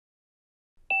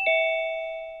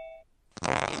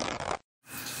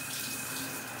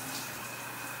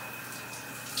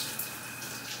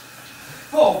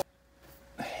Whoa!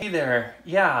 Hey there.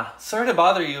 Yeah, sorry to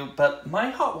bother you, but my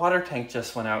hot water tank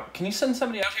just went out. Can you send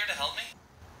somebody out here to help me?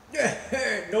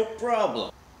 Yeah, no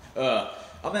problem.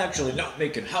 I'm actually not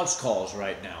making house calls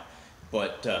right now,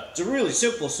 but it's a really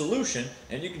simple solution,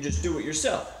 and you can just do it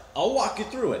yourself. I'll walk you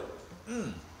through it.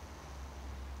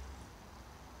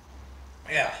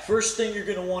 Yeah, first thing you're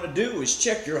going to want to do is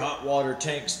check your hot water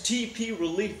tank's TP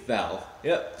relief valve.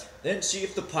 Yep. Then see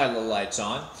if the pilot light's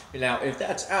on. Now, if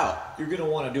that's out, you're going to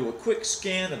want to do a quick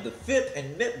scan of the FIP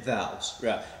and MIP valves.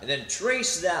 Right. And then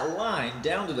trace that line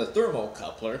down to the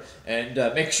thermocoupler and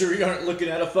make sure you aren't looking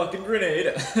at a fucking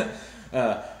grenade.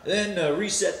 Then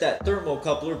reset that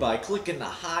thermocoupler by clicking the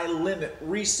high limit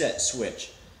reset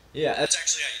switch. Yeah, that's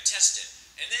actually how you test it.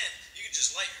 And then you can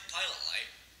just light your pilot light,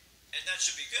 and that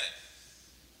should be good.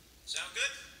 Sound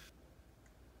good?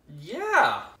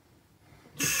 Yeah.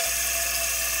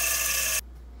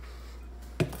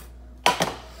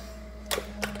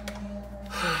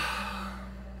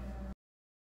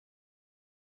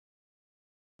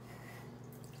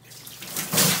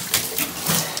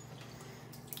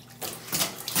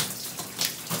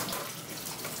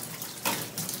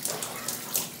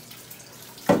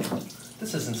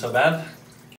 This isn't so bad.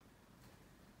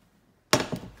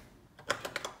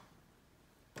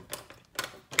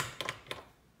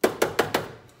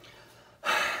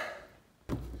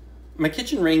 My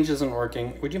kitchen range isn't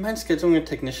working. Would you mind scheduling a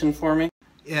technician for me?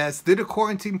 Yes, due to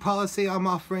quarantine policy, I'm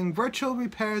offering virtual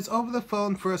repairs over the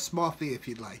phone for a small fee if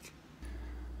you'd like.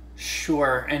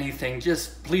 Sure, anything.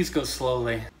 Just please go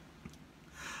slowly.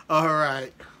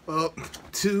 Alright, well,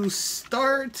 to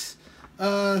start,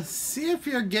 see if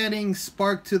you're getting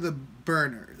spark to the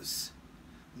burners.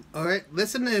 Alright,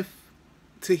 listen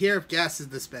to hear if gas is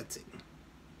dispensing.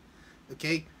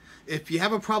 Okay? If you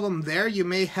have a problem there, you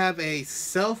may have a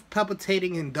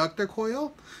self-palpitating inductor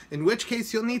coil, in which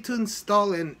case you'll need to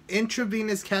install an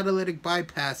intravenous catalytic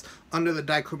bypass under the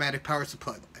dichromatic power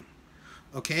supply line.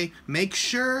 Okay? Make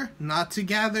sure not to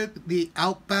gather the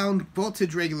outbound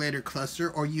voltage regulator cluster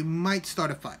or you might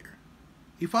start a fire.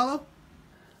 You follow?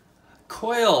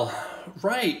 Coil.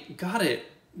 Right, got it.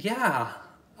 Yeah.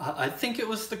 I think it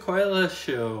was the coil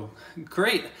issue.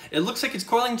 Great. It looks like it's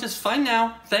coiling just fine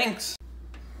now. Thanks.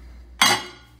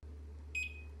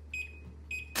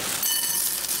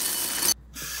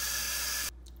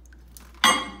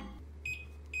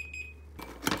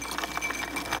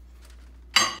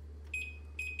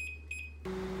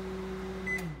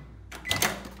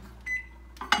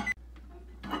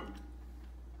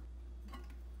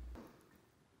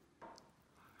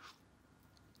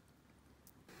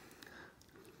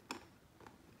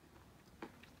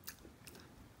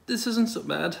 This isn't so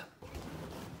bad.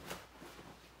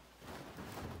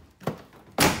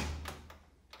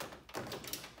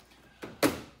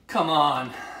 Come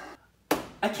on.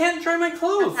 I can't dry my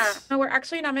clothes. No, we're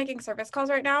actually not making service calls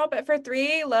right now, but for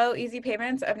 3 low, easy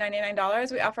payments of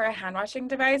 $99, we offer a hand washing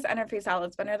device and a free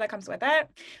salad spinner that comes with it.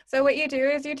 So what you do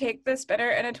is you take the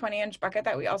spinner in a 20-inch bucket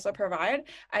that we also provide,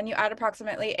 and you add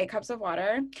approximately 8 cups of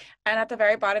water. And at the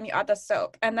very bottom, you add the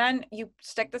soap. And then you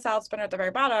stick the salad spinner at the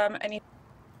very bottom, and you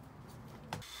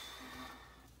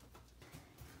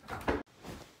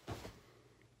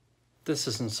This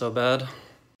isn't so bad.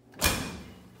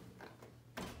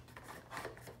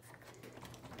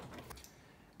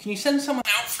 Can you send someone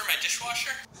out for my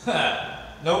dishwasher?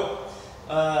 Nope.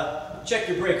 Check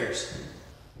your breakers.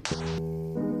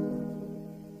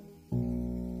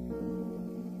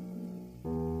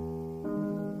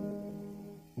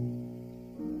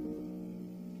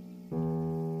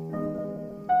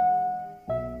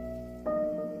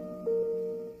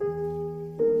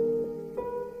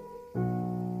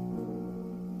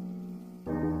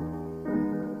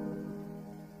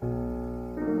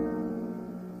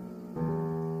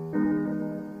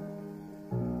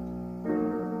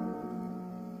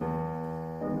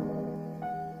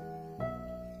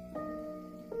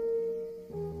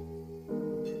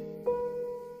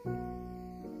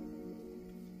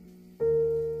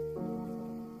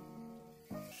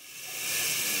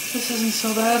 This isn't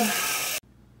so bad.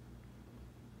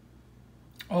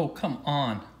 Oh, come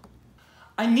on.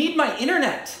 I need my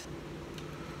internet.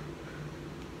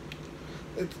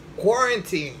 It's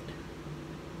quarantine.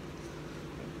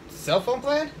 Cell phone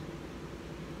plan?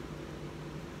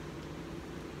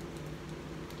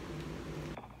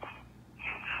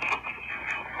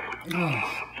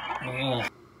 Oh.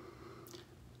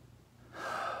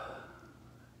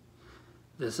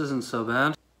 This isn't so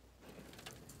bad.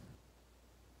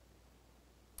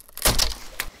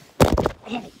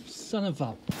 Oh, son of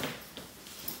a...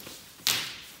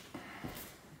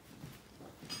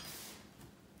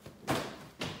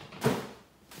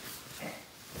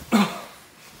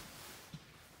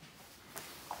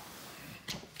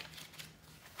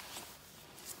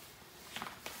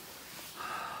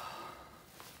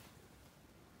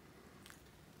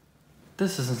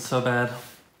 This isn't so bad.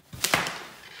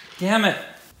 Damn it!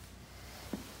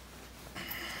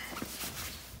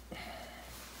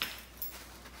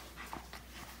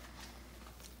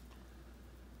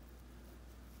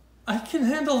 I can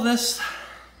handle this.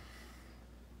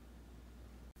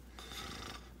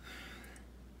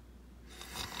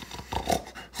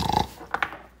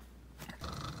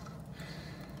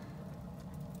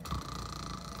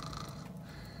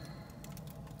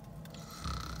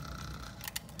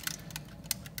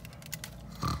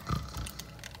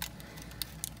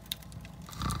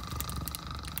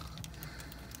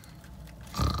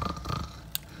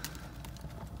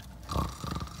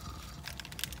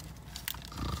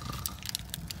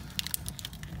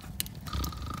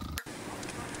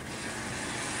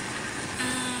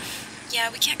 Yeah,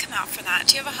 we can't come out for that.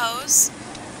 Do you have a hose?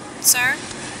 Sir?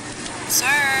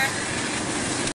 Sir?